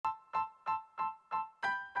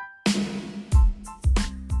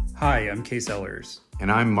Hi, I'm Kase Ellers.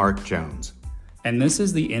 And I'm Mark Jones. And this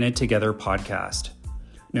is the In It Together podcast.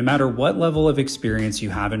 No matter what level of experience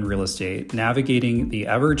you have in real estate, navigating the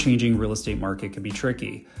ever-changing real estate market can be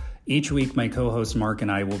tricky. Each week, my co-host Mark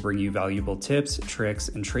and I will bring you valuable tips, tricks,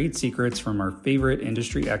 and trade secrets from our favorite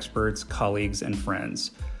industry experts, colleagues, and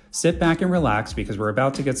friends. Sit back and relax because we're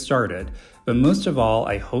about to get started. But most of all,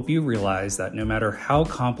 I hope you realize that no matter how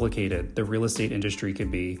complicated the real estate industry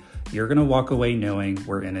can be, you're going to walk away knowing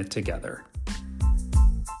we're in it together.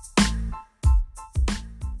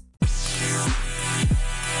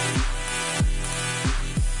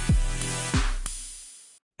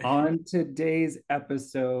 On today's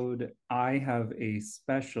episode, I have a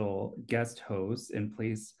special guest host in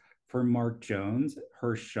place for Mark Jones,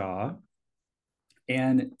 Hersh Shah.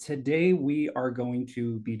 And today we are going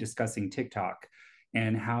to be discussing TikTok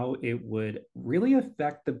and how it would really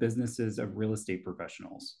affect the businesses of real estate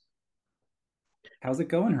professionals. How's it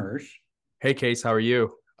going, Hersh? Hey, Kase, how are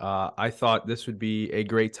you? I thought this would be a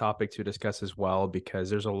great topic to discuss as well because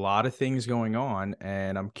there's a lot of things going on,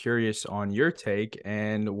 and I'm curious on your take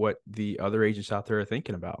and what the other agents out there are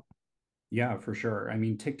thinking about. Yeah, for sure. I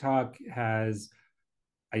mean, TikTok has,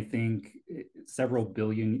 I think, several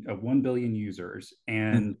billion, 1 billion users,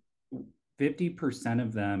 and 50%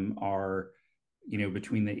 of them are,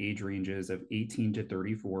 between the age ranges of 18 to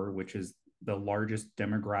 34, which is the largest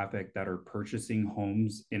demographic that are purchasing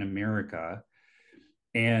homes in America.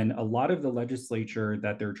 And a lot of the legislature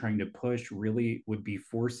that they're trying to push really would be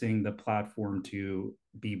forcing the platform to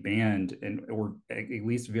be banned or at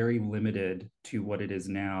least very limited to what it is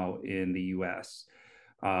now in the US.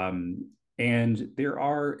 And there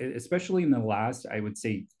are, especially in the last, I would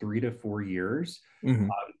say 3 to 4 years,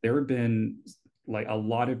 there have been like a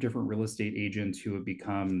lot of different real estate agents who have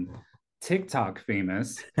become TikTok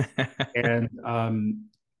famous. And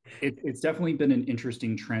it's definitely been an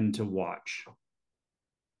interesting trend to watch.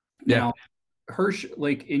 Now, Hersh,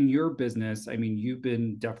 like in your business, I mean, you've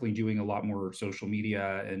been definitely doing a lot more social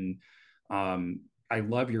media, and I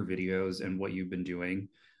love your videos and what you've been doing.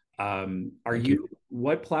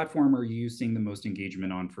 What platform are you seeing the most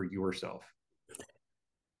engagement on for yourself?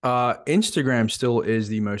 Instagram still is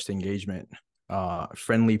the most engagement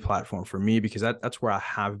friendly platform for me because that's where I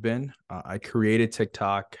have been. I created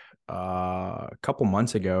TikTok a couple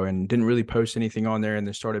months ago and didn't really post anything on there, and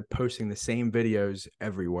then started posting the same videos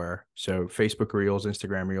everywhere. So Facebook Reels,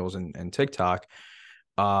 Instagram Reels, and TikTok.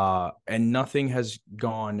 And nothing has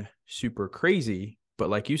gone super crazy. But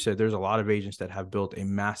like you said, there's a lot of agents that have built a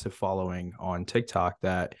massive following on TikTok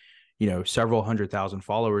that, several 100,000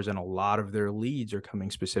 followers, and a lot of their leads are coming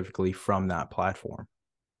specifically from that platform.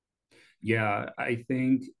 Yeah, I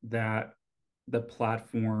think that the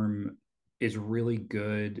platform is really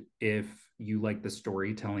good if you like the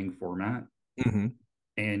storytelling format,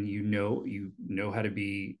 and you know how to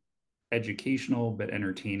be educational but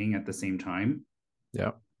entertaining at the same time.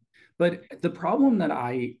 Yeah. But the problem that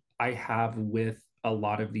I have with a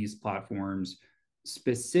lot of these platforms,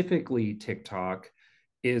 specifically TikTok,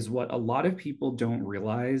 is what a lot of people don't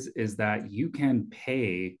realize is that you can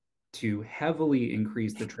pay to heavily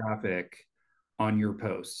increase the traffic on your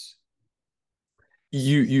posts.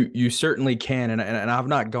 You certainly can, and I've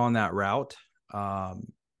not gone that route. But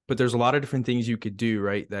there's a lot of different things you could do,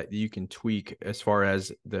 right? That you can tweak as far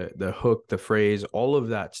as the hook, the phrase, all of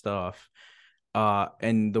that stuff.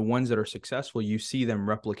 And the ones that are successful, you see them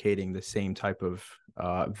replicating the same type of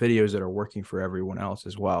videos that are working for everyone else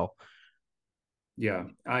as well. Yeah,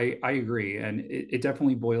 I agree. And it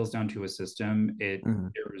definitely boils down to a system.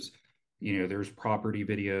 There's property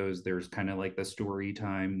videos, there's kind of like the story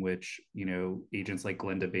time, which, agents like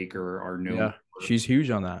Glenda Baker are known for. She's huge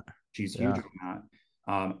on that. She's huge on that.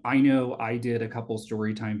 I know I did a couple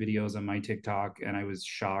story time videos on my TikTok, and I was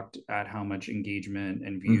shocked at how much engagement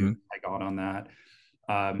and views I got on that.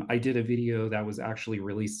 I did a video that was actually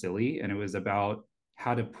really silly, and it was about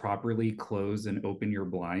how to properly close and open your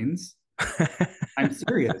blinds. I'm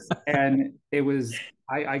serious. And it was,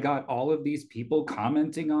 I got all of these people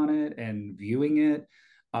commenting on it and viewing it.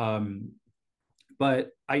 But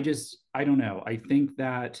I don't know. I think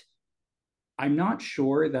that I'm not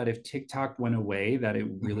sure that if TikTok went away, that it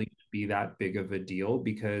really would be that big of a deal,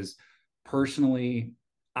 because personally,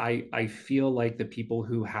 I feel like the people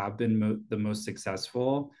who have been the most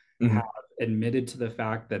successful have admitted to the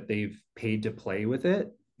fact that they've paid to play with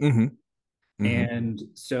it. And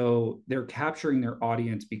so they're capturing their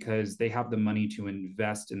audience because they have the money to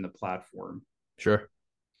invest in the platform. Sure.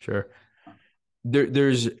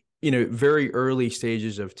 There's very early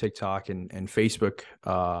stages of TikTok and Facebook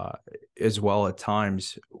as well. At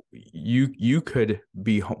times you could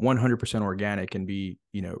be 100% organic and be,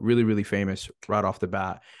 really, really famous right off the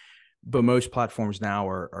bat. But most platforms now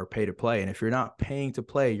are pay to play. And if you're not paying to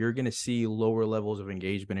play, you're going to see lower levels of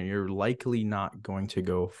engagement, and you're likely not going to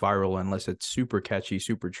go viral unless it's super catchy,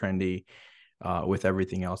 super trendy, with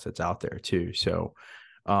everything else that's out there too. So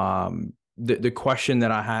the question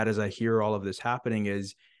that I had as I hear all of this happening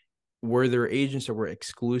is, were there agents that were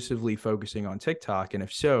exclusively focusing on TikTok? And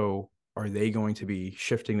if so, are they going to be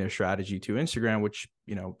shifting their strategy to Instagram, which,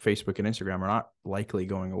 Facebook and Instagram are not likely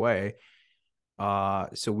going away?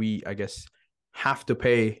 So we, I guess, have to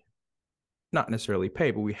pay, not necessarily pay,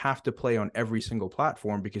 but we have to play on every single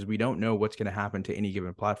platform, because we don't know what's going to happen to any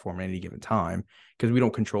given platform at any given time, because we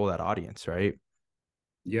don't control that audience, right?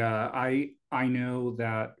 Yeah, I know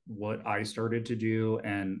that what I started to do,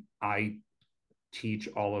 and I teach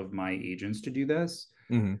all of my agents to do this,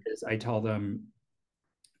 Mm-hmm. is I tell them,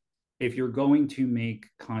 if you're going to make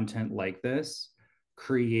content like this,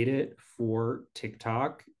 create it for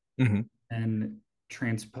TikTok Mm-hmm. and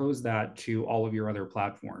transpose that to all of your other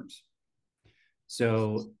platforms.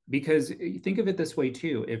 So, because think of it this way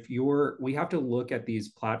too, we have to look at these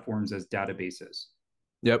platforms as databases.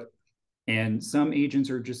 Yep. And some agents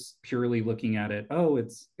are just purely looking at it, oh,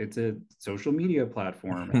 it's a social media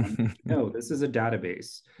platform. And I'm like, no, this is a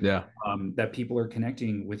database Yeah. that people are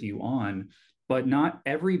connecting with you on, but not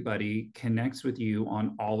everybody connects with you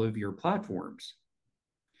on all of your platforms.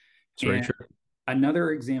 It's very And true.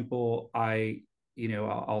 another example I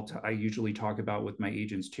usually talk about with my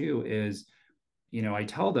agents too is, I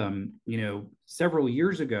tell them, several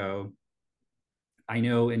years ago, I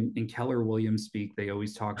know in Keller Williams speak, they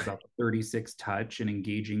always talk about the 36 touch and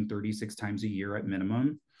engaging 36 times a year at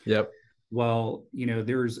minimum. Yep. Well,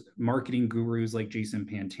 there's marketing gurus like Jason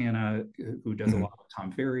Pantana, who does a Mm-hmm. lot of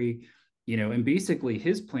Tom Ferry, and basically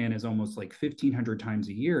his plan is almost like 1,500 times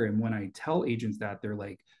a year. And when I tell agents that, they're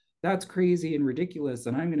like, that's crazy and ridiculous.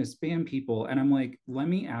 And I'm going to spam people. And I'm like, let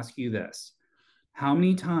me ask you this. How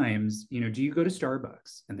many times, do you go to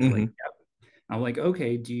Starbucks? And they're like, Mm-hmm. yep. I'm like,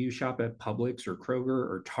 okay, do you shop at Publix or Kroger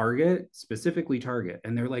or Target, specifically Target?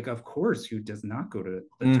 And they're like, of course, who does not go to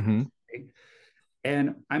the Mm-hmm. Target?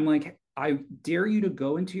 And I'm like, I dare you to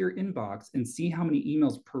go into your inbox and see how many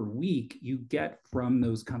emails per week you get from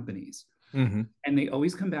those companies. Mm-hmm. And they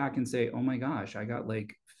always come back and say, oh my gosh, I got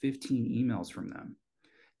like 15 emails from them.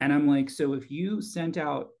 And I'm like, so if you sent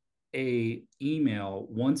out a email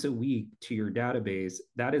once a week to your database,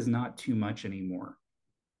 that is not too much anymore.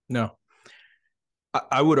 No,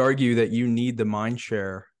 I would argue that you need the mind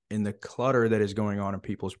share in the clutter that is going on in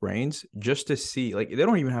people's brains, just to see, like, they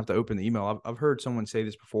don't even have to open the email. I've heard someone say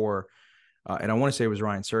this before, and I want to say it was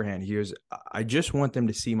Ryan Serhant. He goes, I just want them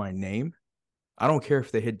to see my name. I don't care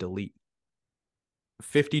if they hit delete.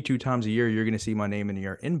 52 times a year, you're going to see my name in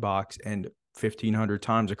your inbox, and 1,500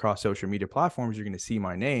 times across social media platforms, you're going to see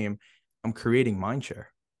my name. I'm creating mind share.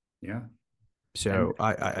 Yeah. And So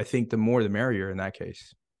I think the more the merrier in that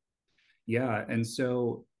case. yeah. And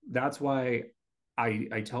so that's why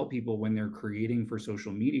I tell people, when they're creating for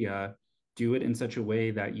social media, do it in such a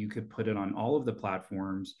way that you could put it on all of the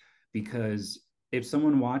platforms, because if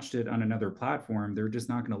someone watched it on another platform, they're just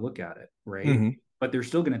not going to look at it. Right. Mm-hmm. But they're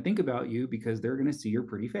still going to think about you because they're going to see your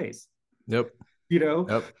pretty face, Yep. you know?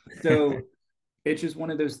 Yep. So it's just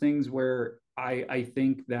one of those things where I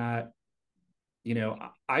think that,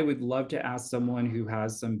 I would love to ask someone who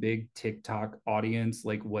has some big TikTok audience,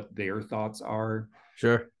 like what their thoughts are.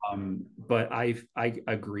 Sure. But I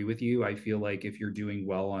agree with you. I feel like if you're doing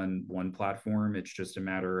well on one platform, it's just a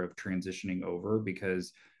matter of transitioning over,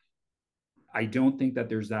 because I don't think that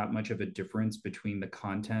there's that much of a difference between the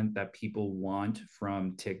content that people want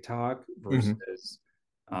from TikTok Mm-hmm. versus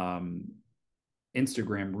um,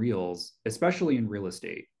 Instagram Reels, especially in real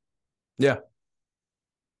estate. Yeah.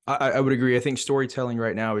 I would agree. I think storytelling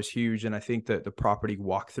right now is huge. And I think that the property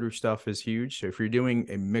walkthrough stuff is huge. So if you're doing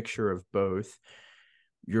a mixture of both,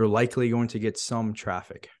 you're likely going to get some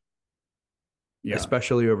traffic, Yeah,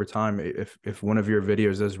 especially over time. If one of your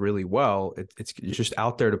videos does really well, it's just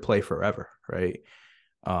out there to play forever, right?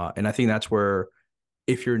 And I think that's where,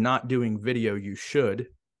 if you're not doing video, you should.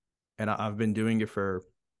 And I've been doing it for,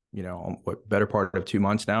 what, better part of 2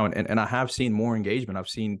 months now. And I have seen more engagement. I've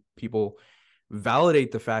seen people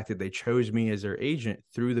validate the fact that they chose me as their agent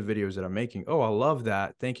through the videos that I'm making. Oh, I love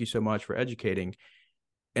that. Thank you so much for educating.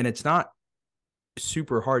 And it's not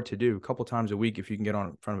super hard to do. A couple times a week, if you can get on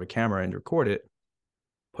in front of a camera and record it,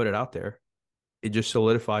 put it out there, it just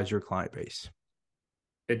solidifies your client base.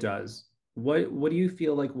 it does. What do you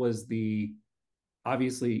feel like was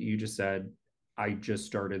obviously you just said I just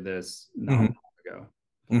started this not Mm-hmm. long ago.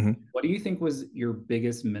 Mm-hmm. What do you think was your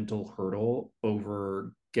biggest mental hurdle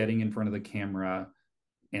over getting in front of the camera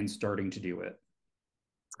and starting to do it?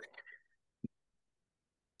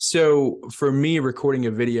 So for me, recording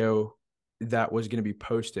a video that was going to be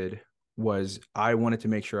posted was I wanted to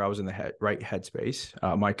make sure I was in the right headspace.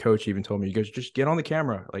 My coach even told me, he goes, just get on the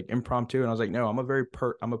camera, like impromptu. And I was like, no,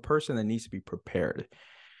 I'm a person that needs to be prepared.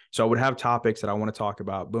 So I would have topics that I want to talk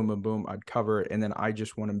about. Boom, boom, boom. I'd cover it. And then I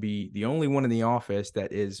just want to be the only one in the office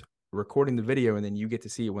that is recording the video. And then you get to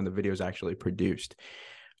see it when the video is actually produced.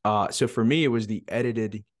 So for me, it was the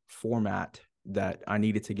edited format that I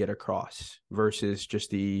needed to get across versus just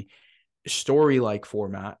the story-like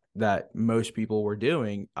format that most people were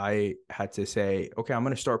doing. I had to say, okay, I'm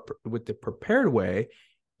going to start with the prepared way,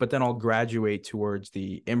 but then I'll graduate towards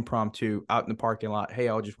the impromptu out in the parking lot. Hey,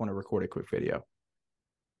 I'll just want to record a quick video.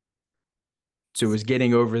 So it was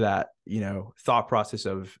getting over that, thought process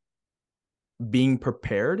of being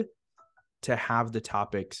prepared to have the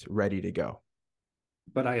topics ready to go.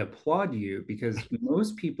 But I applaud you because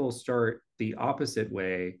most people start the opposite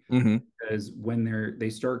way, Mm-hmm. because when they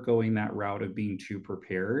start going that route of being too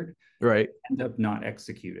prepared, Right. end up not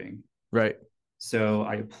executing. Right. So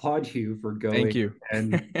I applaud you for Thank going you.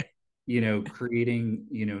 and creating,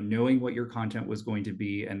 knowing what your content was going to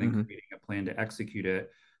be and then Mm-hmm. creating a plan to execute it.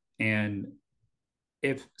 And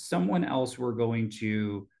if someone else were going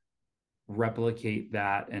to replicate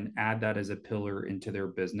that and add that as a pillar into their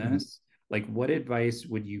Mm-hmm. business, like what advice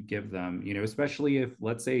would you give them, especially if,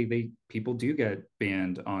 let's say, people do get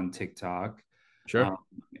banned on TikTok. Sure. um,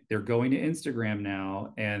 they're going to Instagram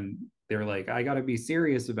now and they're like, I got to be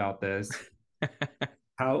serious about this.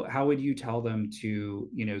 How would you tell them to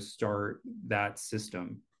start that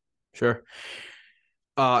system? Sure.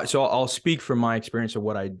 So I'll speak from my experience of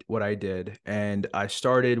what I did, and I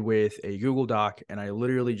started with a Google Doc, and I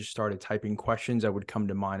literally just started typing questions that would come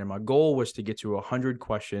to mind, and my goal was to get to 100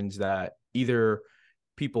 questions that either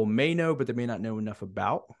people may know but they may not know enough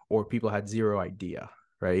about, or people had zero idea,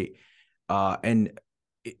 right? And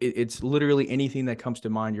it's literally anything that comes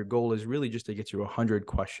to mind. Your goal is really just to get to 100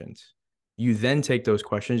 questions. You then take those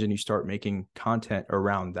questions and you start making content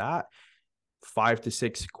around that. 5 to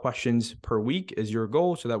 6 questions per week is your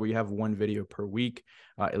goal, so that we have one video per week,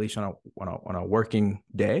 at least on a working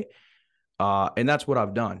day. And that's what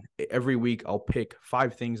I've done. Every week I'll pick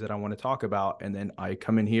 5 things that I want to talk about, and then I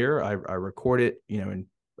come in here, I record it, and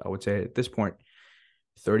I would say at this point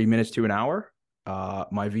 30 minutes to an hour.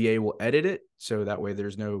 My VA will edit it so that way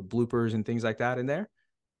there's no bloopers and things like that in there,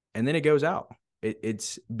 and then it goes out.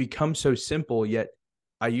 It's become so simple, yet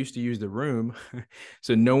I used to use the room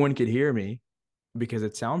so no one could hear me because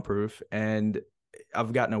it's soundproof, and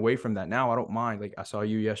I've gotten away from that now. I don't mind. Like, I saw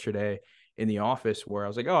you yesterday in the office where I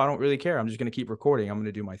was like, oh, I don't really care. I'm just going to keep recording. I'm going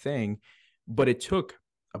to do my thing. But it took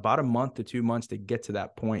about a month to 2 months to get to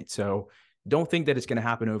that point. So don't think that it's going to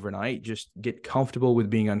happen overnight. Just get comfortable with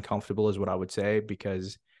being uncomfortable is what I would say,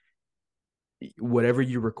 because whatever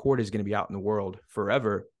you record is going to be out in the world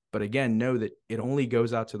forever. But again, know that it only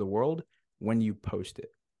goes out to the world when you post it.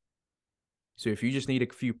 So if you just need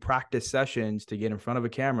a few practice sessions to get in front of a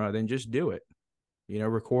camera, then just do it.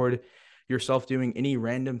 Record yourself doing any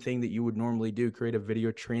random thing that you would normally do. Create a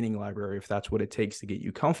video training library if that's what it takes to get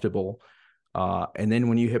you comfortable. And then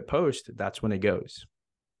when you hit post, that's when it goes.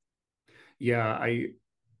 Yeah,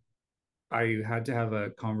 I had to have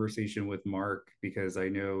a conversation with Mark because I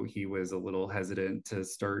know he was a little hesitant to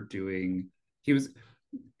start doing. He was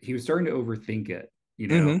starting to overthink it,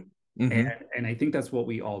 Mm-hmm. and Mm-hmm. and I think that's what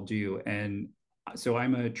we all do. And so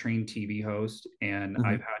I'm a trained TV host, and Mm-hmm.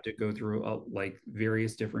 I've had to go through like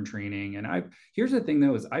various different training. And here's the thing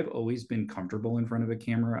though, is I've always been comfortable in front of a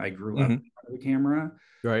camera. I grew up in Mm-hmm. front of a camera,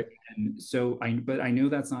 Right. and so but I know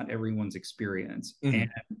that's not everyone's experience. And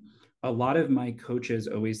Mm-hmm. a lot of my coaches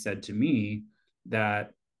always said to me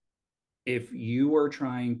that if you are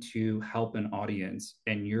trying to help an audience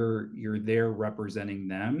and you're there representing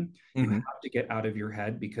them, you Mm-hmm. have to get out of your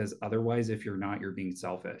head, because otherwise, if you're not, you're being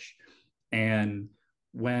selfish. And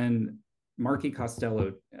when Marky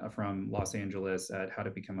Costello from Los Angeles at How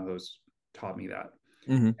to Become a Host taught me that,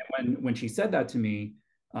 Mm-hmm. and when she said that to me,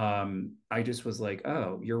 I just was like,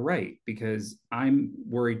 oh, you're right, because I'm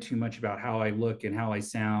worried too much about how I look and how I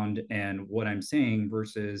sound and what I'm saying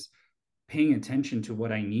versus paying attention to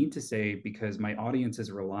what I need to say, because my audience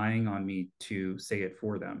is relying on me to say it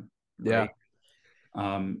for them, Yeah.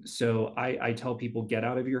 right? So I tell people, get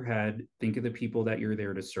out of your head, think of the people that you're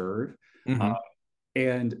there to serve. Uh, Mm-hmm.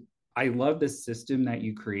 and I love the system that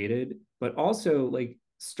you created, but also like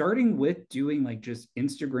starting with doing like just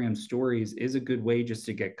Instagram stories is a good way just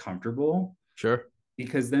to get comfortable, Sure.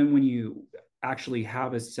 because then when you actually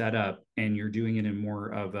have a setup and you're doing it in more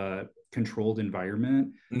of a controlled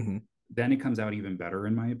environment, Mm-hmm. then it comes out even better,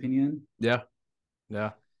 in my opinion. Yeah.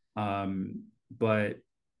 Yeah. But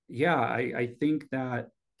yeah, I think that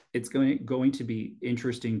it's going to be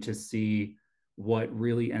interesting to see what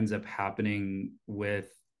really ends up happening with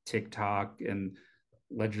TikTok and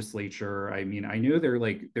legislature. I mean, I know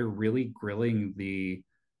they're really grilling the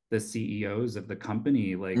CEOs of the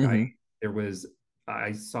company. Like Mm-hmm.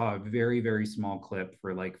 I saw a very small clip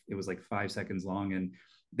for like it was like 5 seconds long, and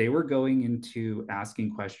they were going into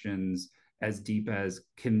asking questions as deep as,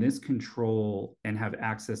 can this control and have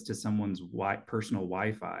access to someone's personal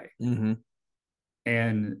Wi-Fi? Mm-hmm.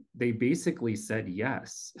 And they basically said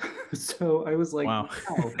yes. So I was like, Wow.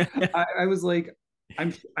 wow. I was like,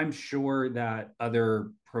 I'm sure that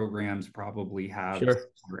other programs probably have Sure.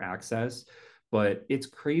 similar access, but it's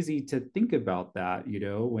crazy to think about that,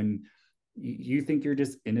 when you think you're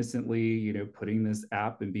just innocently, putting this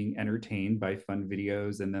app and being entertained by fun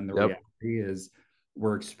videos, and then the Yep. reality is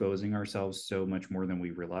we're exposing ourselves so much more than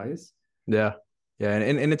we realize. Yeah. Yeah.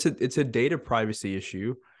 And it's a data privacy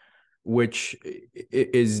issue, which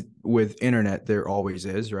is with internet, there always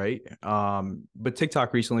is, right? But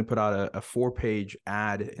TikTok recently put out a 4-page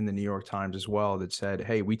ad in the New York Times as well that said,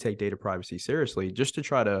 hey, we take data privacy seriously, just to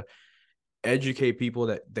try to educate people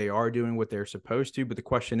that they are doing what they're supposed to. But the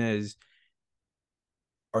question is,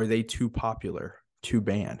 are they too popular to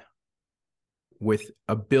ban? With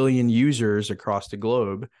a billion users across the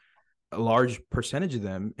globe, a large percentage of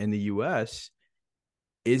them in the US,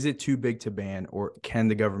 is it too big to ban, or can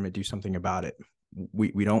the government do something about it?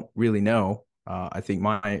 We don't really know. I think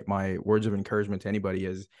my words of encouragement to anybody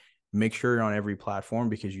is make sure you're on every platform,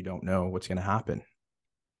 because you don't know what's going to happen.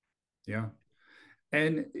 Yeah.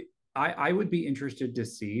 And I would be interested to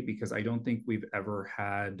see, because I don't think we've ever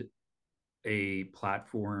had a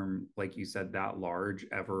platform, like you said, that large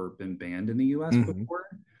ever been banned in the US Mm-hmm. before.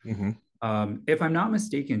 Mm-hmm. If I'm not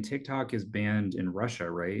mistaken, TikTok is banned in Russia,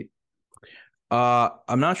 right?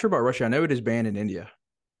 I'm not sure about Russia. I know it is banned in India.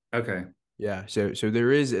 Okay. Yeah, so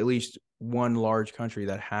there is at least one large country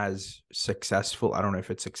that has successful. I don't know if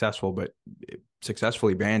it's successful, but it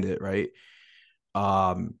successfully banned it, right?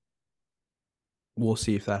 Um, we'll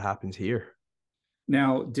see if that happens here.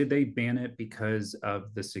 Now, did they ban it because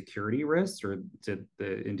of the security risks, or did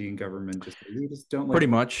the Indian government just say, we just don't Pretty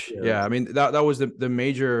like much, yeah. videos? I mean, that was the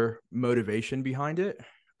major motivation behind it.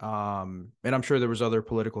 And I'm sure there was other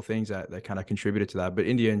political things that kind of contributed to that. But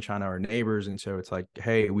India and China are neighbors, and so it's like,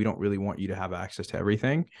 hey, we don't really want you to have access to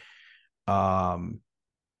everything. Um,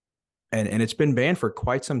 and it's been banned for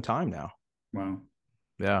quite some time now. Wow.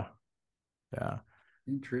 Yeah, yeah.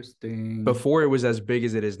 Interesting. Before it was as big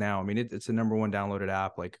as it is now. I mean, it's the number one downloaded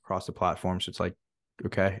app like across the platform. So it's like,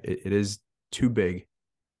 okay, it is too big.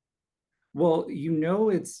 Well,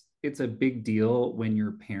 it's a big deal when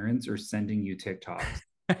your parents are sending you TikToks.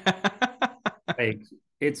 Like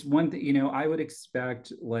it's one thing, I would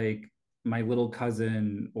expect like my little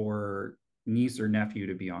cousin or niece or nephew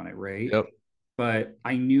to be on it, right? Yep. But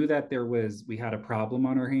I knew that we had a problem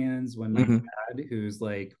on our hands when my Mm-hmm. dad, who's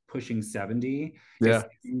like pushing 70, is Yeah.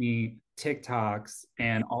 sending me TikToks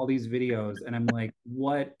and all these videos. And I'm like,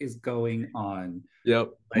 what is going on? Yep.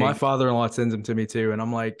 My Like, father-in-law sends them to me too. And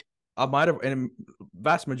I'm like, I might have, and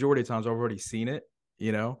vast majority of times I've already seen it,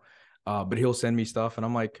 you know. But he'll send me stuff and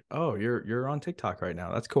I'm like, oh, you're on TikTok right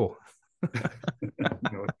now. That's cool.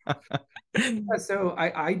 so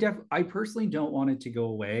I personally don't want it to go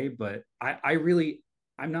away, but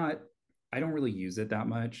I'm not I don't really use it that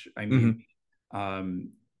much. I mean, Mm-hmm. um,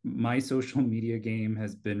 my social media game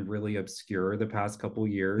has been really obscure the past couple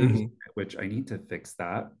years, Mm-hmm. which I need to fix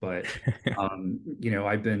that. But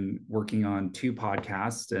I've been working on 2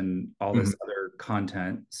 podcasts and all Mm-hmm. this other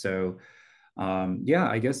content. So yeah,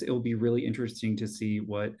 I guess it'll be really interesting to see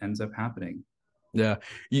what ends up happening. Yeah.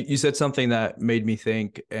 You said something that made me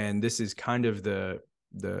think, and this is kind of the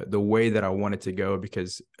way that I wanted to go,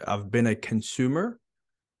 because I've been a consumer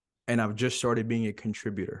and I've just started being a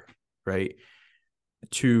contributor, right?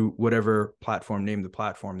 To whatever platform, name the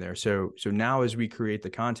platform there. So now as we create the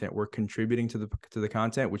content, we're contributing to the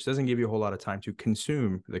content, which doesn't give you a whole lot of time to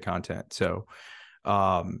consume the content. So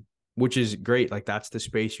which is great. Like that's the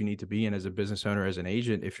space you need to be in as a business owner, as an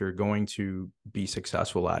agent, if you're going to be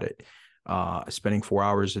successful at it. Spending 4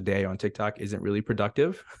 hours a day on TikTok isn't really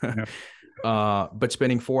productive. Yeah. But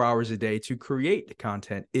spending 4 hours a day to create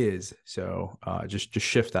content is. So just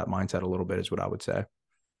shift that mindset a little bit is what I would say.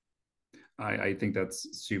 I think that's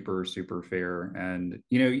super fair. And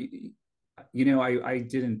I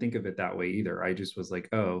didn't think of it that way either. I just was like,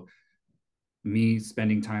 oh, me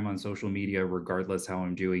spending time on social media, regardless how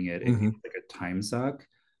I'm doing it, it Mm-hmm. feels like a time suck.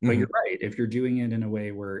 But Mm-hmm. you're right. If you're doing it in a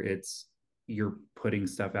way where you're putting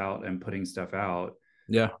stuff out and putting stuff out,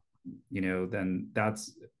 Yeah. then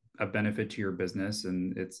that's a benefit to your business,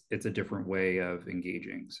 and it's a different way of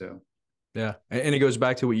engaging. So Yeah. And it goes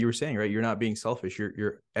back to what you were saying, right? You're not being selfish.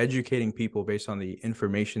 You're educating people based on the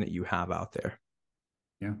information that you have out there,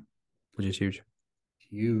 yeah, which is huge.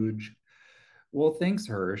 huge. Well, thanks,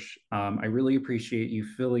 Hersh. I really appreciate you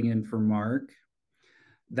filling in for Mark.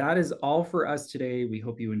 That is all for us today. We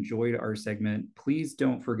hope you enjoyed our segment. Please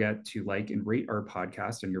don't forget to like and rate our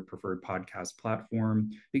podcast on your preferred podcast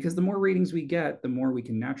platform, because the more ratings we get, the more we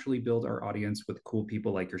can naturally build our audience with cool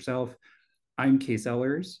people like yourself. I'm Kase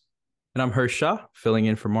Ellers, And I'm Hersh Shah, filling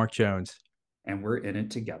in for Mark Jones. and we're in it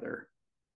together.